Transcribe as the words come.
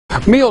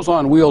Meals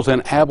on Wheels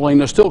in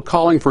Abilene is still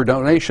calling for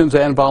donations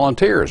and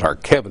volunteers. Our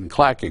Kevin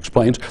Clack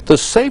explains the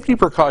safety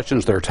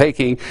precautions they're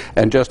taking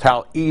and just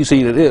how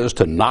easy it is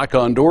to knock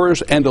on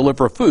doors and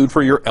deliver food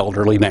for your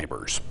elderly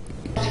neighbors.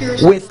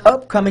 With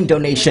upcoming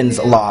donations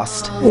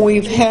lost,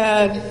 we've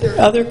had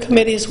other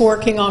committees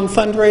working on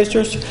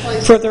fundraisers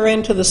further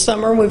into the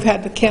summer. We've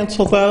had to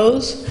cancel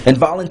those. And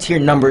volunteer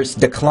numbers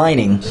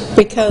declining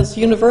because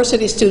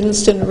university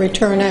students didn't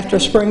return after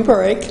spring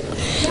break.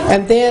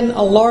 And then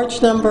a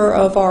large number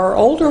of our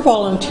older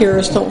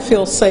volunteers don't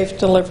feel safe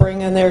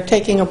delivering and they're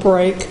taking a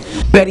break.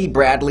 Betty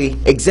Bradley,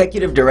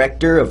 Executive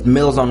Director of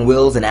Meals on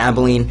Wheels in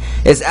Abilene,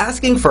 is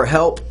asking for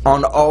help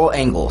on all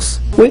angles.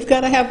 We've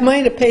got to have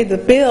money to pay the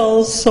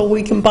bills so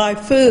we can buy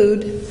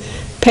food,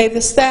 pay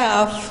the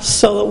staff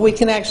so that we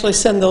can actually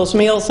send those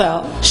meals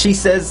out. She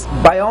says,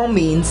 by all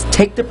means,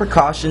 take the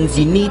precautions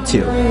you need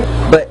to,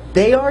 but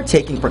they are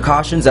taking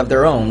precautions of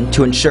their own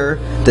to ensure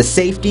the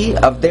safety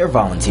of their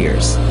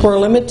volunteers. We're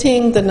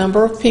limiting the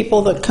number of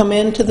people that come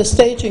into the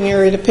staging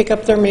area to pick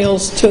up their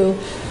meals to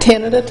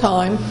 10 at a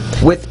time.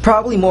 With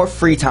probably more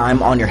free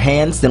time on your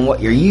hands than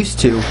what you're used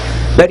to,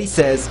 Betty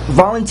says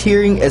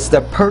volunteering is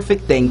the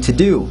perfect thing to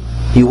do.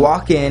 You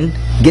walk in,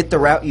 get the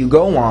route you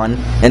go on,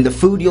 and the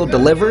food you'll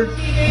deliver.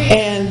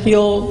 And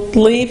you'll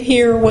leave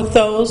here with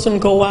those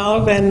and go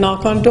out and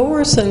knock on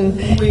doors and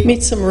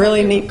meet some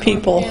really neat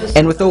people.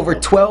 And with over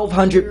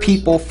 1,200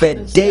 people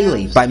fed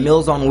daily by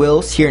Meals on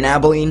Wheels here in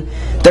Abilene,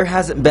 there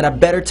hasn't been a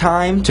better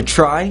time to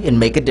try and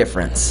make a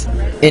difference.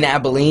 In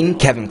Abilene,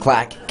 Kevin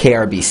Clack,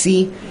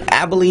 KRBC,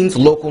 Abilene's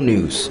local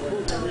news.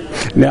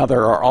 Now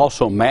there are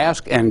also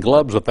masks and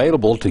gloves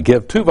available to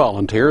give to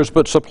volunteers,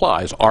 but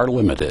supplies are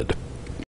limited.